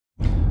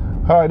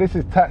Hi, this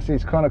is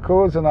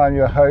Chronicles and I'm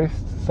your host,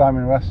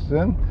 Simon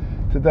Rushton.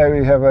 Today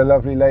we have a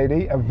lovely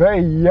lady, a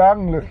very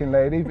young looking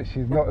lady, but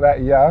she's not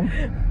that young.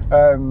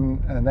 Her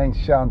name's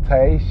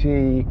Shantae.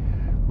 She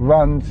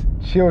runs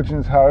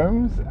children's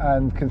homes,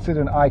 and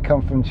considering I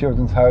come from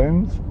children's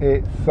homes,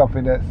 it's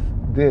something that's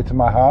dear to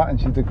my heart, and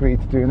she's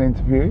agreed to do an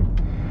interview.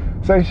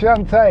 So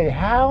Shantae,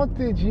 how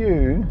did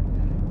you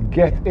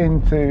get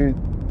into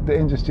the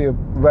industry of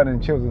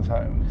running children's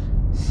homes?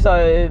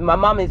 So my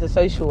mum is a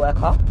social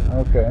worker.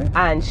 Okay.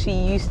 And she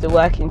used to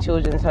work in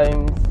children's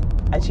homes,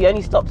 and she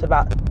only stopped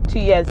about 2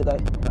 years ago.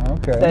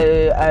 Okay.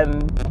 So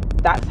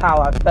that's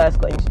how I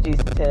first got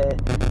introduced to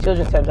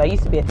children's homes. I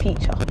used to be a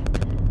teacher,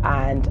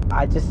 and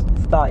I just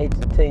started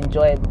to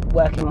enjoy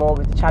working more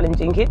with the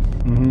challenging kids.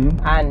 Mm-hmm.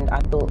 And I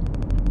thought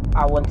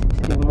I wanted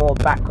to do more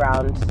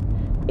background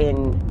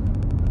in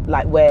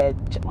like where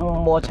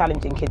more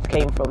challenging kids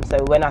came from.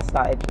 So when I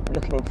started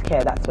looking into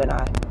care, that's when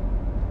I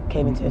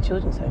came into a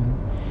children's home.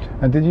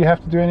 And did you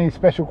have to do any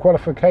special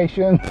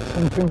qualifications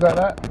and things like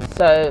that?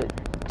 So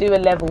do a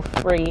level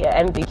 3,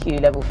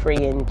 MVQ level 3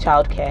 in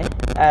childcare,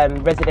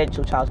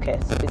 residential childcare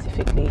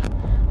specifically,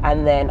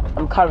 and then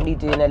I'm currently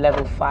doing a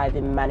level 5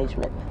 in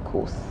management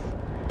course.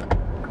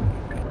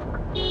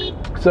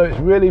 So it's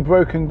really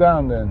broken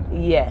down then?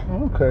 Yeah.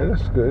 Okay,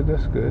 that's good,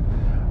 that's good.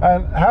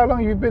 And how long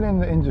have you been in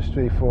the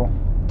industry for?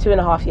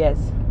 2.5 years.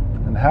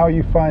 And how are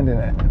you finding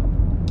it?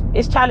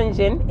 It's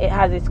challenging. It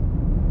has its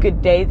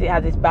good days, it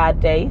has its bad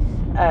days.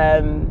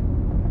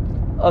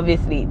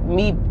 Obviously,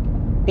 me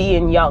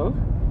being young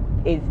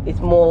is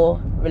more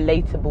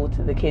relatable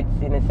to the kids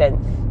in a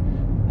sense,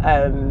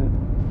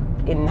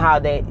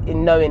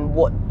 in knowing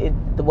what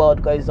the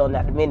world goes on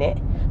at the minute,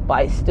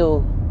 but it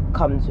still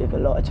comes with a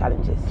lot of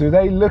challenges. Do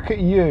they look at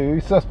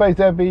you? So I suppose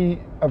there'll be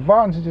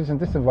advantages and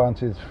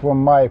disadvantages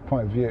from my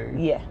point of view,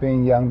 yeah,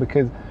 being young,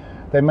 because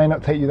they may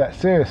not take you that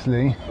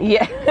seriously.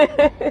 Yeah.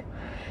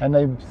 And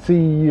they see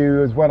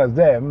you as one of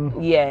them,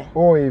 yeah,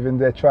 or even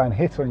they try and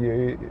hit on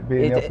you,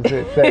 being the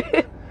opposite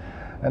sex,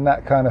 and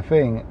that kind of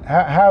thing.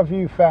 How have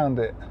you found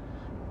it?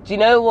 Do you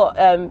know what?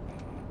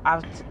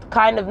 I've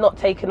kind of not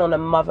taken on a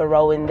mother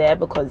role in there,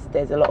 because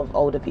there's a lot of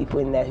older people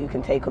in there who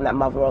can take on that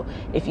mother role.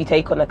 If you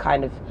take on a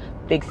kind of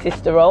big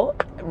sister role,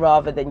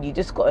 rather than, you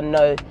just got to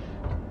know,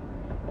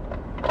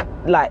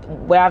 like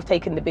where I've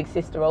taken the big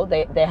sister role,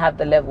 they have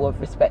the level of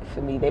respect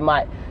for me. They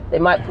might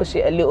push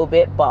it a little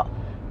bit, but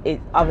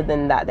other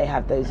than that, they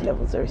have those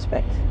levels of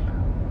respect.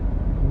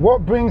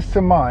 What brings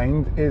to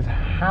mind is,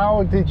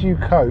 how did you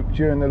cope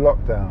during the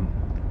lockdown?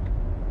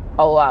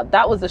 Oh wow,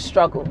 that was a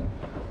struggle.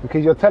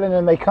 Because you're telling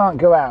them they can't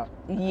go out.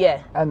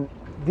 Yeah. And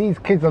these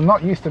kids are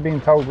not used to being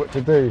told what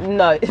to do.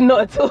 No,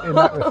 not at all. In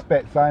that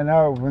respect, I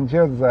know from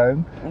children's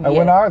home. And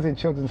when I was in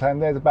children's home,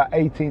 there's about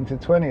 18 to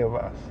 20 of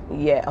us.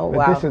 Yeah. Oh but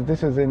wow.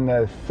 This was in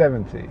the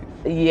 70s.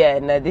 Yeah.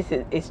 No,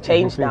 it's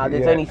changed now.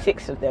 There's only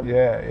 6 of them.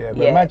 Yeah.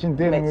 But imagine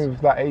dealing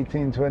with like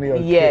 18, 20 odd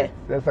kids.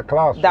 There's a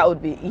classroom. That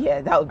would be.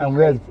 And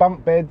there's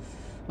bunk beds.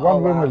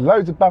 One room with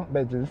loads of bunk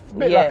beds. It's a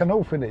bit like an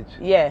orphanage.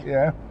 Yeah.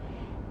 Yeah.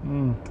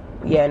 Mm.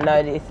 Yeah. No,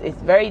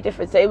 it's very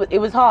different. So it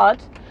was hard,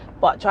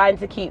 but trying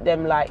to keep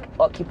them like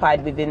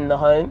occupied within the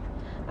home,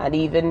 and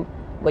even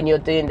when you're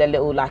doing the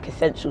little like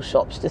essential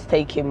shops, just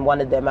taking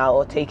one of them out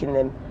or taking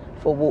them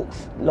for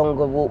walks,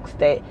 longer walks.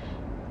 Do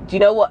you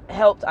know what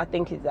helped? I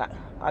think is that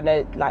I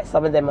know like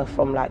some of them are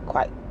from like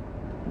quite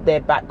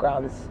their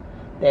backgrounds.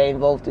 They're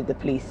involved with the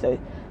police, so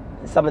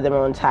some of them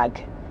are on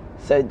tag.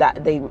 So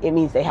that it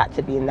means they had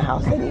to be in the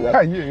house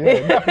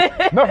anyway.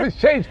 Nothing's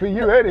changed for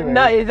you anyway.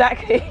 No,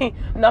 exactly.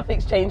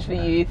 Nothing's changed for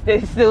you.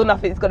 There's still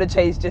nothing's going to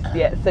change just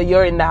yet. So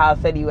you're in the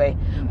house anyway.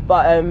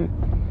 But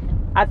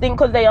I think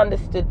because they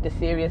understood the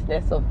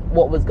seriousness of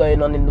what was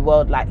going on in the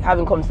world, like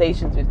having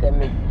conversations with them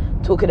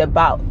and talking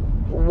about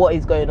what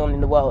is going on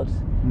in the world,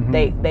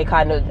 they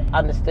kind of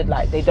understood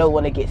like they don't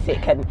want to get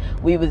sick, and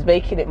we was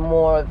making it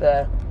more of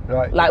a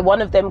like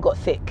one of them got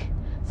sick,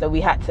 so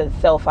we had to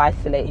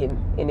self-isolate him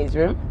in his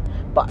room.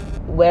 But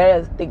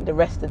whereas I think the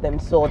rest of them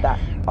saw that,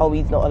 oh,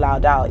 he's not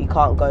allowed out, he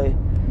can't go.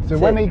 So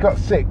when he got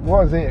sick,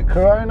 was it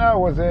corona,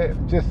 or was it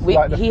just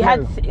like the flu?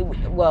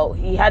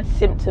 He had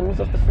symptoms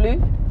of the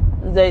flu.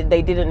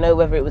 They didn't know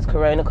whether it was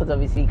corona, because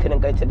obviously he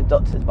couldn't go to the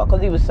doctors. But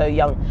because he was so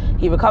young,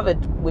 he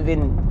recovered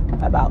within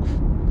about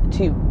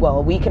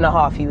a week and a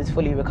half, he was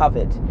fully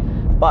recovered.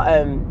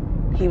 But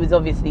he was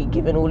obviously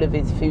given all of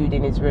his food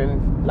in his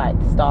room, like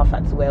the staff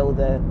had to wear all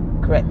the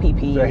correct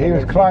PPE. So he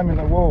was climbing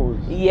the walls.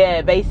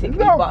 Yeah, basically. It's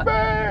not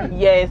fair.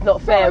 Yeah, it's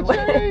not fair.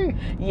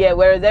 Yeah,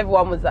 whereas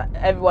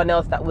everyone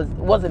else that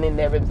wasn't in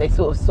their rooms, they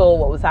sort of saw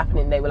what was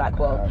happening. They were like,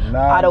 well,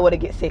 I don't want to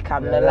get sick.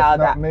 I'm gonna allow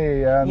that. Not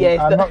me.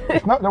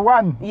 It's not the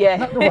one. Yeah,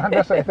 it's not the one.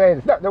 That's what I said.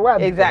 It's not the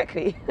one.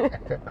 Exactly.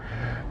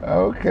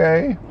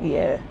 Okay.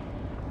 Yeah.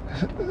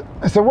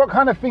 So what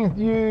kind of things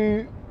do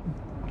you?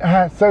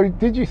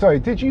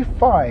 Did you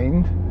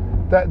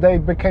find that they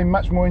became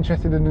much more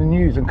interested in the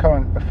news and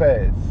current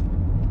affairs?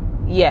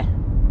 Yeah,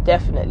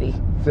 definitely.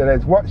 So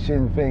there's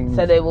watching things.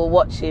 So they were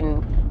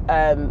watching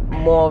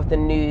more of the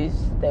news.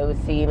 They were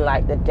seeing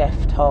like the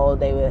death toll.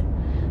 They were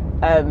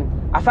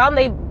I found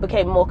they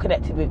became more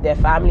connected with their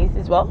families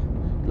as well.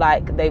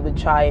 Like they would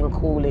try and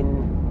call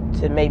in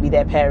to maybe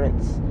their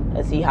parents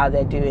and see how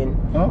they're doing.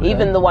 Okay.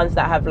 Even the ones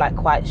that have like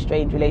quite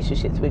strange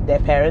relationships with their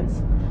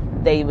parents,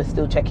 they were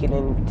still checking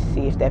in to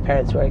see if their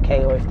parents were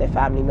okay or if their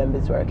family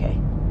members were okay.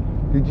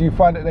 Did you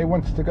find that they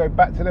wanted to go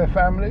back to their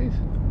families?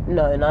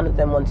 No, none of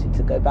them wanted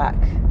to go back.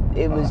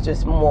 It was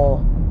just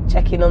more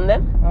checking on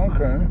them.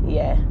 Okay.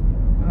 Yeah.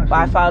 But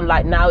I found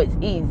like now it's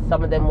eased.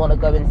 Some of them want to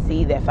go and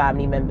see their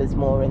family members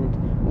more and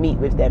meet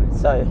with them.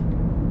 So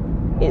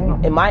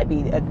it might be,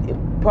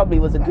 it probably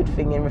was a good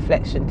thing in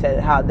reflection to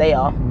how they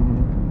are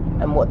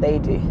and what they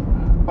do.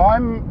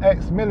 I'm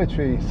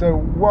ex-military, so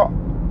what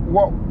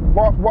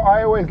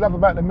I always love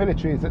about the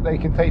military is that they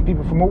can take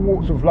people from all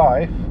walks of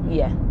life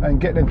and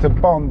get them to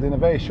bond in a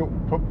very short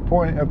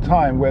point of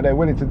time where they're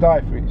willing to die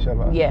for each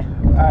other. Yeah.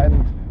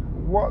 And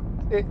what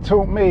it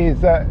taught me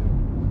is that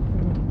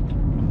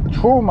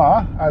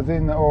trauma, as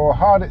in, or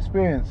hard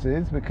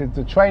experiences, because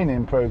the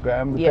training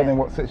program, depending on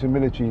what section of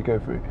military you go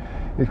through,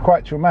 is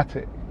quite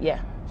traumatic.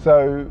 Yeah.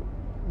 So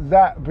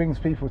that brings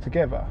people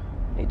together.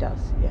 It does,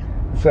 yeah.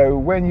 So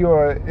when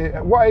you're,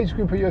 what age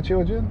group are your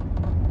children?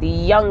 The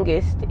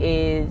youngest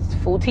is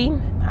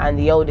 14 and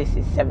the oldest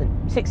is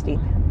 16.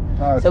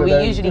 Oh, so we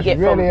usually get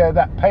really from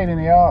that pain in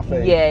the arse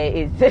age. Yeah,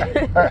 it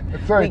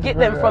is. We get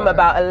them from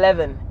about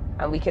 11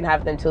 and we can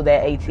have them till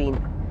they're 18.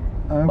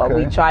 Okay. But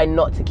we try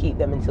not to keep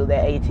them until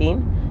they're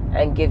 18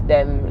 and give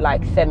them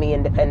like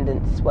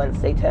semi-independence once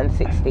they turn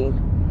 16.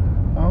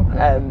 Okay.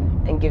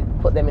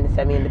 And put them in a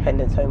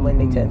semi-independence home when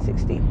they turn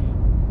 16.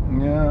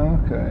 Yeah,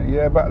 okay.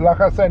 Yeah, but like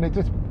I said, it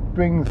just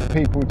brings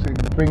people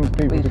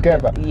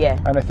together. Yeah.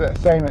 And it's that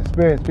same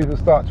experience. People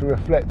start to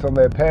reflect on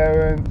their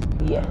parents.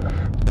 Yeah.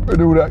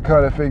 And all that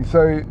kind of thing.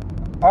 So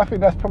I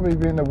think that's probably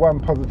been the one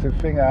positive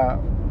thing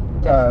out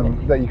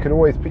that you can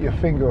always put your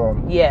finger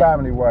on,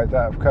 family-wise,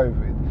 out of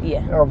COVID.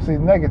 Yeah. Obviously,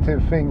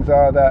 negative things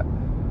are that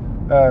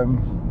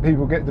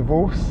people get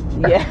divorced.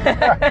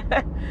 Yeah.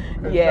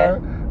 Yeah.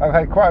 know? I've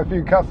had quite a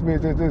few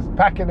customers who are just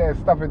packing their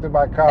stuff into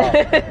my car.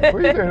 What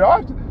are you doing?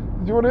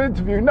 Do you want an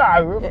interview? No,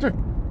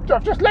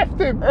 I've just left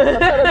him.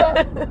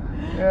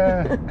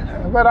 Yeah.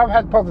 But I've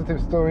had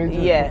positive stories.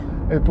 Yeah.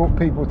 It brought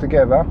people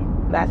together.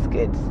 That's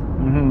good.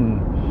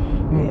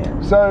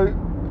 Yeah. So,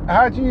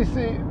 how do you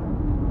see?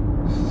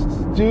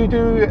 Do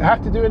you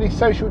have to do any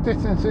social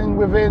distancing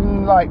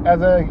within, like,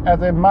 as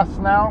a must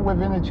now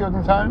within the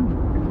children's home?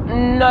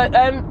 No,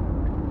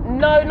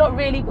 not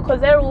really, because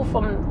they're all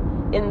from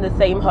in the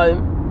same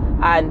home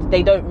and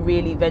they don't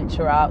really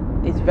venture out.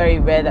 It's very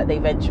rare that they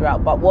venture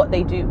out. But what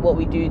we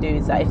do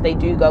is that if they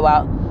do go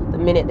out, the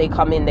minute they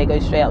come in, they go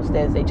straight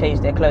upstairs. They change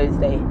their clothes.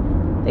 They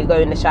go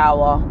in the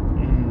shower.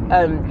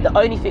 The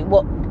only thing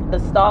what the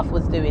staff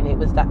was doing, it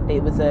was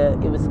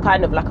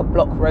kind of like a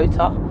block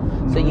rota.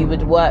 So you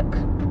would work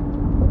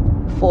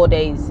 4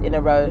 days in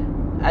a row,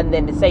 and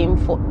then the same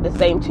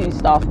 2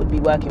 staff would be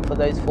working for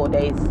those 4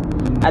 days,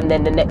 and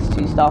then the next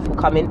 2 staff will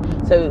come in.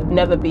 So it would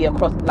never be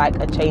across like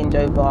a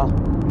changeover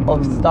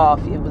of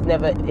staff. It was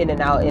never in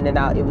and out.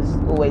 It was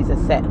always a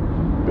set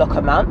block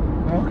amount,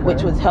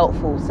 which was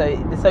helpful. So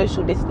the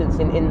social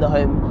distancing in the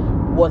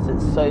home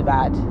wasn't so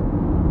bad.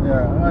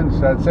 Yeah, I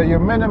understand. So you're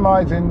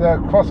minimising the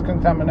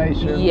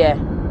cross-contamination. Yeah.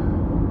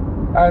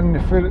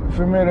 And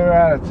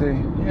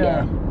familiarity.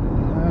 Yeah.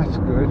 That's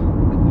good.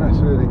 That's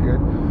really good.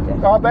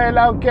 Definitely. Are they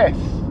allowed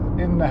guests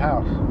in the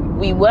house?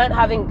 We weren't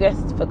having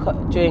guests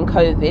during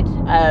COVID.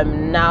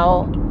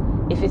 Now,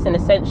 if it's an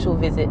essential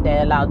visit,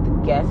 they're allowed the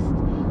guests,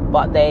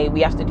 but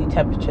we have to do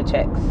temperature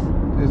checks.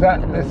 Is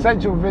that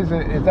essential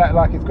visit? Is that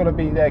like it's got to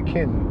be their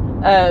kin?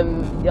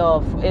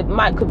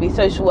 It could be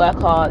social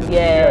worker,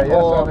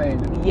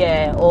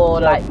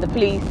 or like the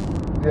police.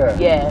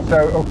 Yeah.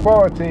 So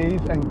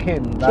authorities and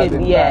kin.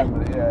 Family.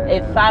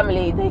 If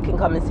family, they can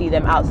come and see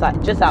them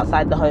just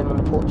outside the home on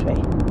the porchway.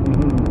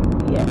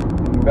 Yeah.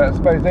 But I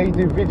suppose they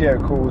do video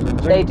calls and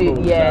Zoom they do.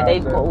 Calls yeah, now,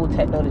 they've got all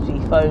technology,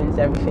 phones,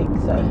 everything.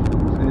 So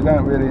you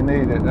don't really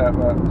need it that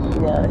much.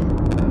 No.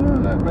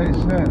 Oh, that makes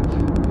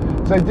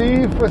sense. So do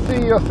you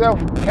foresee yourself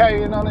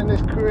carrying on in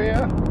this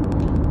career?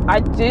 I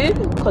do,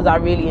 because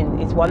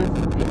it's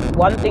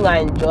one thing I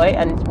enjoy,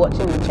 and it's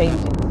watching the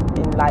changes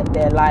in like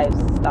their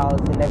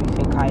lifestyles and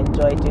everything I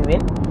enjoy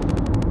doing,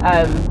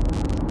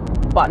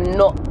 but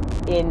not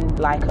in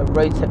like a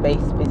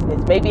rota-based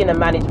business. Maybe in a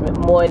management,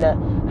 more in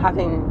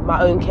having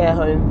my own care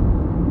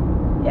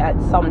home at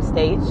some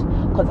stage,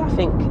 because I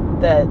think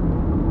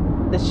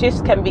the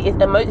shifts can be.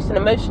 It's an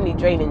emotionally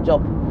draining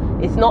job.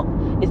 It's not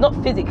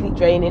physically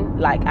draining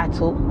like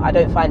at all. I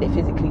don't find it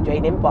physically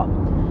draining, but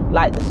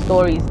like the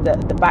stories,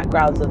 the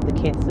backgrounds of the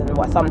kids, and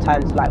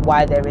sometimes like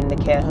why they're in the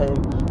care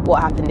home,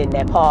 what happened in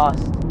their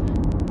past.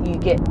 You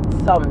get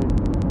some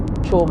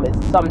traumas,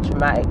 some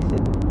traumatics,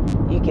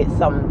 and you get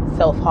some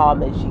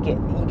self-harmers. You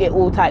get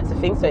all types of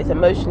things. So it's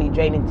emotionally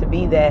draining to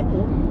be there.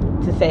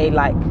 To say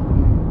like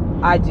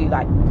I do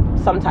like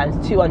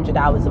sometimes 200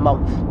 hours a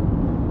month.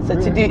 So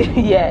really? To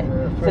do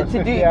for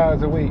 50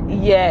 hours a week.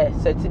 Yeah,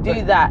 so to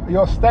do that.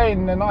 You're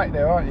staying the night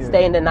there, aren't you?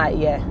 Staying the night,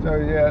 yeah. So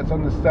yeah, it's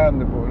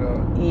understandable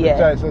though. Yeah.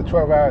 So it's a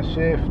 12-hour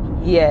shift.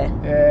 Yeah.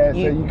 Yeah, so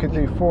you could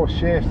do 4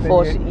 shifts.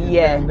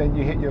 And then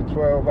you hit your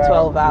 12 hours.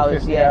 12 hours,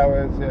 50 yeah.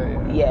 hours,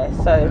 yeah.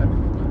 Yeah, so.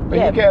 But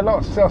you get a lot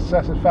of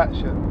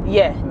self-satisfaction.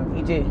 Yeah,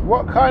 you do.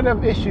 What kind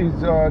of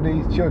issues are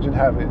these children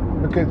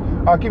having? Because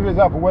I'll give you an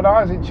example. When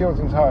I was in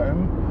children's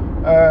home,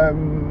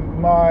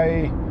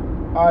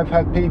 I've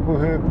had people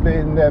who have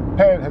been, their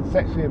parent had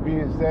sexually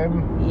abused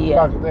them,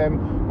 bugged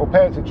them, or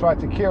parents had tried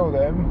to kill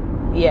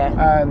them.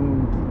 Yeah.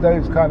 And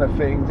those kind of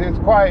things. It's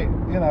quite,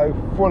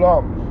 full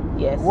on.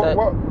 Yeah.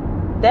 What?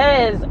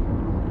 There's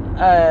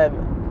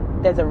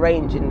a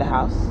range in the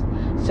house.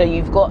 So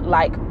you've got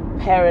like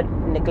parent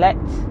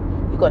neglect.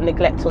 You've got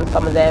neglect on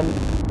some of them.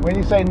 When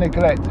you say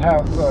neglect,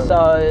 how so?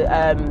 So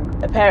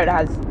a parent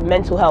has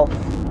mental health.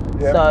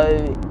 Yeah.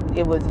 So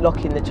it was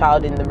locking the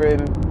child in the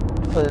room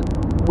for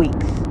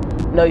weeks,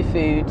 no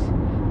food,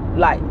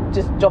 like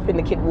just dropping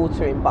the kid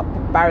water in, but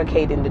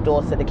barricading the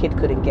door so the kid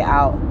couldn't get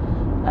out.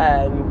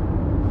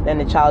 Then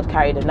the child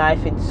carried a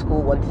knife into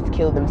school, wanted to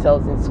kill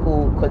themselves in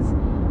school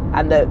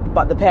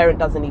but the parent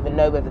doesn't even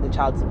know whether the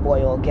child's a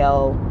boy or a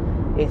girl.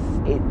 It's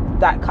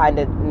that kind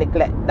of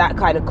neglect,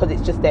 because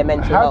it's just their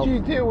mental health. How do you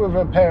deal with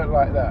a parent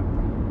like that?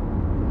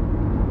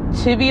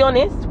 To be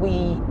honest,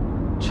 we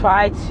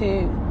try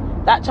to.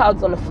 That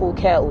child's on a full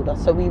care order,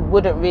 so we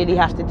wouldn't really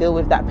have to deal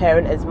with that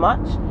parent as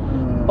much.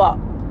 But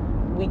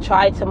we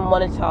try to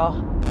monitor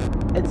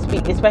and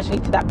speak, especially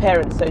to that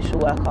parent's social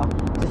worker,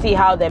 to see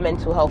how their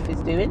mental health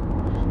is doing.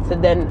 So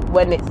then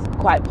when it's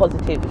quite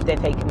positive, if they're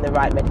taking the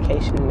right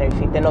medication and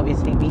everything, then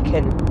obviously we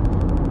can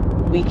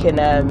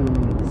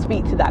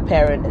speak to that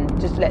parent and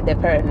just let their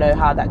parent know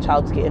how that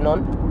child's getting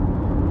on.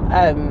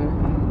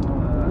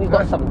 We've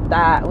got some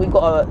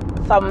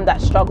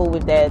that struggle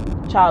with their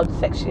child's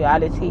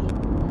sexuality,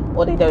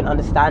 or they don't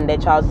understand their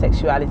child's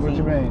sexuality. What do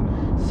you mean?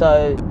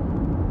 So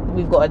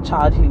we've got a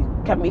child who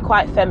can be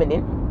quite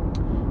feminine,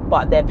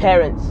 but their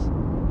parents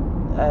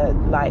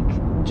like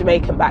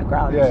Jamaican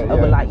background, and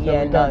we're like,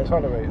 don't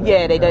tolerate that.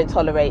 Yeah, they don't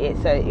tolerate it.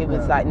 So it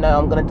was like, no,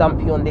 I'm gonna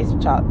dump you on this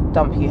child,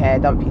 dump you here,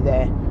 dump you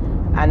there,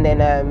 and then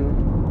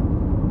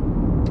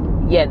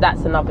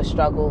that's another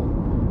struggle.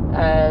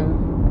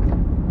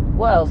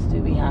 What else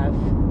do we have?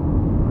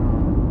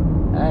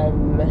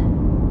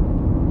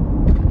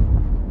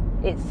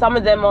 Some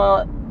of them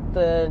are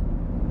the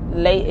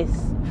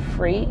latest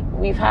 3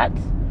 we've had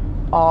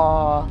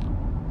are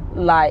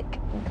like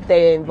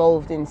they're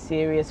involved in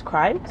serious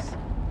crimes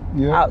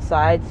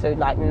outside, so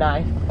like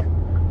knife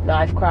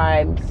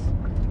crimes,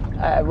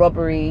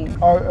 robberies,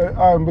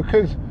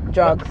 because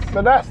drugs.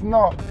 But that's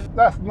not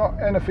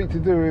anything to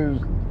do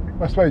with.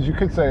 I suppose you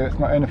could say it's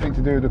not anything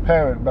to do with the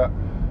parent, but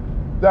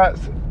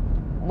that's.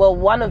 Well,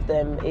 one of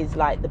them is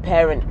like the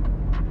parent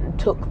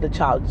took the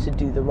child to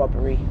do the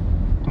robbery.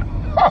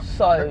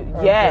 So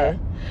yeah.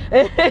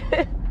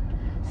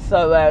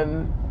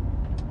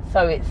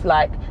 So it's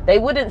like they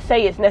wouldn't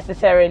say it's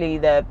necessarily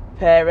the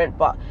parent,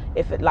 but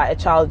if a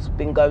child's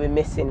been going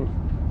missing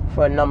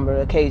for a number of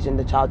occasions,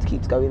 the child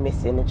keeps going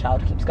missing,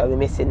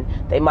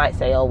 they might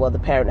say, oh well, the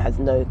parent has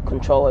no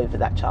control over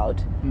that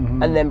child,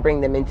 and then bring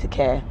them into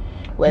care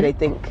where they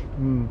think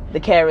the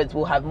carers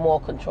will have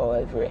more control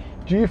over it.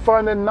 Do you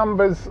find the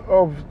numbers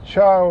of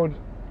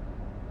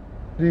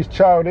these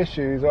child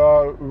issues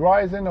are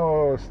rising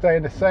or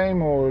staying the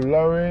same or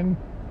lowering?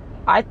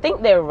 I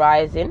think they're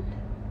rising.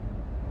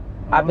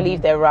 I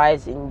believe they're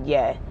rising,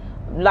 yeah.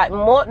 Like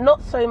more,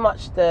 not so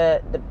much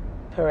the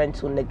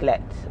parental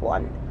neglect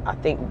one. I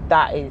think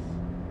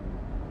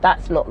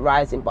that's not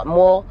rising, but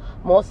more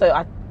so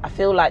I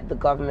feel like the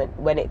government,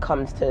 when it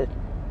comes to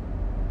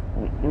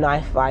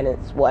knife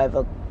violence,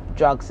 whatever,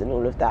 drugs and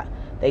all of that,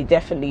 they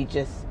definitely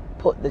just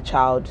put the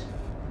child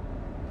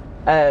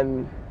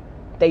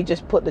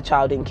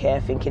in care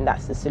thinking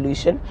that's the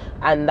solution,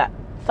 and that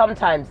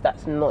sometimes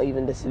that's not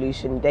even the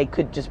solution. They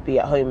could just be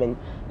at home and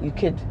you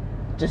could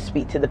just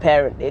speak to the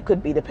parent. It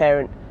could be the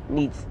parent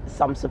needs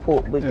some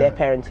support with their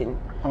parenting.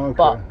 Okay.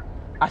 But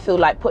I feel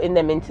like putting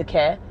them into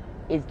care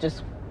is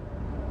just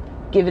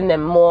giving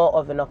them more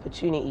of an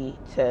opportunity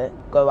to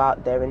go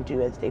out there and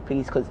do as they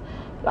please, because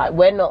like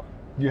we're not.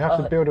 You have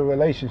to build a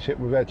relationship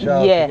with that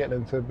child to get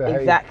them to behave.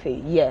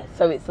 Exactly, yeah.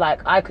 So it's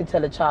like I could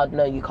tell a child,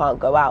 no, you can't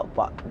go out,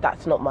 but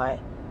that's not my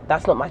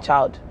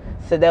child.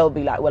 So they'll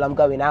be like, well, I'm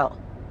going out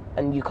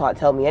and you can't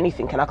tell me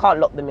anything, and I can't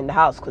lock them in the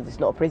house because it's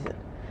not a prison.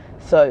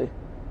 So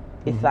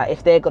it's like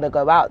if they're gonna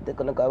go out, they're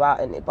gonna go out,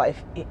 but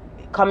if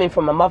coming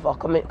from a mother,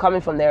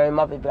 coming from their own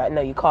mother, be like,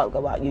 no, you can't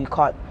go out, you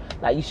can't,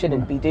 like you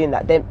shouldn't be doing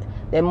that.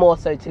 They're more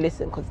so to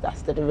listen because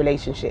that's the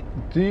relationship.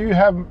 Do you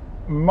have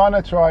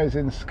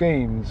monetizing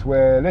schemes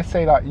where, let's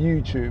say like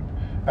YouTube,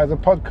 as a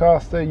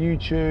podcaster,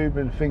 YouTube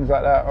and things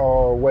like that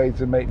are ways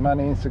to make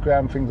money,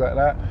 Instagram, things like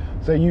that,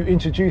 so you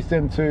introduce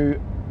them to,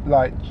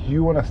 like,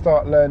 you want to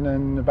start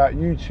learning about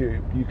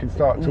YouTube, you can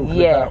start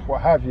talking about what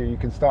have you,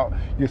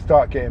 you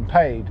start getting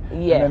paid,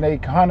 and then they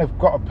kind of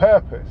got a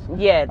purpose.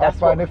 That's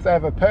fine. If they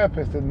have a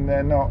purpose and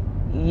they're not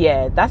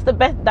Yeah, that's the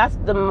best. That's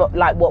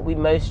like what we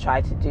most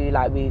try to do.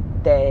 Like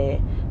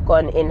they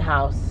got an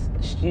in-house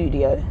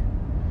studio.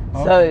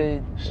 Okay.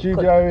 So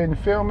studio in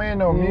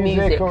filming or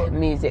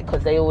music,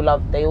 because they all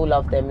love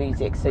their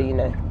music. So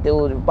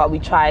but we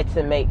try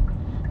to make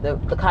the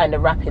kind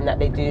of rapping that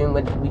they do,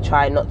 and we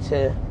try not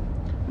to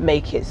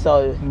make it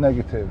so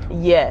negative.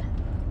 Yeah.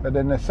 But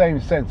in the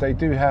same sense, they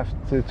do have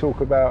to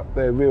talk about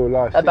their real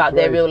life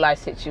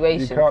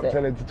situation. You can't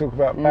tell them to talk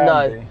about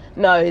family.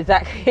 No,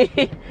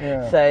 exactly.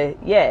 Yeah. So,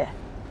 yeah.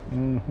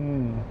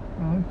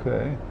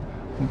 Okay.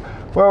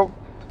 Well,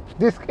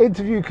 this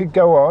interview could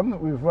go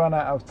on. We've run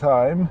out of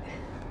time.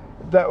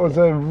 That was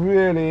a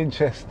really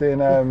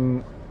interesting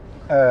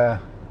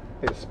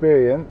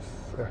experience,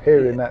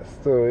 hearing that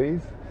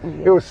stories.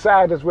 It was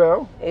sad as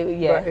well, but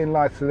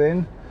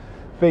enlightening.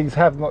 Things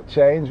have not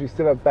changed. We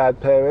still have bad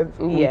parents.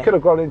 We could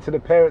have gone into the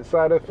parent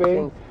side of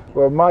things.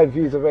 Well, my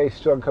views are very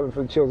strong coming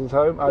from Children's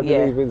Home. I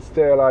believe in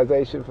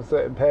sterilisation for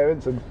certain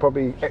parents and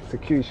probably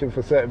execution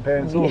for certain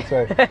parents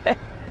also.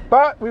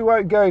 But we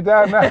won't go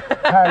down that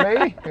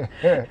alley.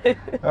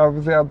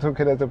 Obviously, I'm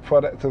talking as a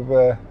product of,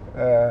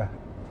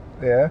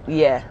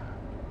 Yeah.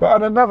 But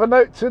on another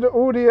note to the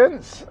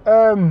audience,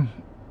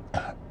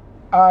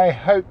 I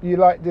hope you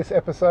liked this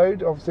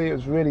episode. Obviously, it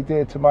was really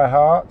dear to my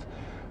heart.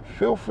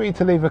 Feel free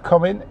to leave a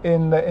comment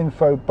in the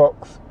info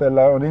box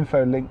below, an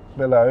info link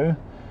below.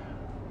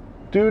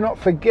 Do not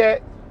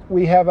forget,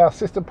 we have our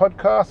sister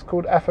podcast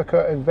called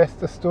Africa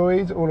Investor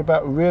Stories, all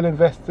about real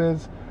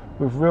investors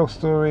with real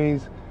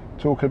stories,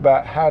 talking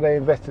about how they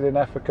invested in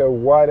Africa,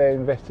 why they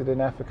invested in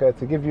Africa.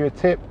 To give you a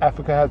tip,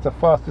 Africa has the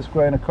fastest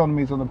growing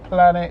economies on the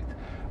planet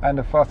and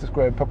the fastest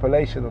growing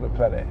population on the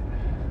planet,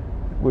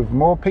 with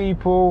more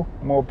people,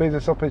 more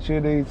business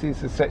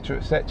opportunities, etc.,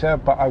 etc.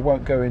 But I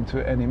won't go into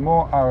it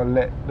anymore. I'll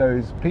let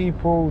those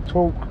people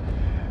talk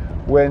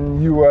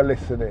when you are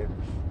listening.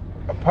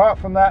 Apart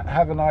from that,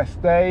 have a nice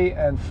day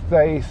and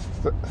stay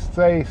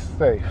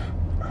safe.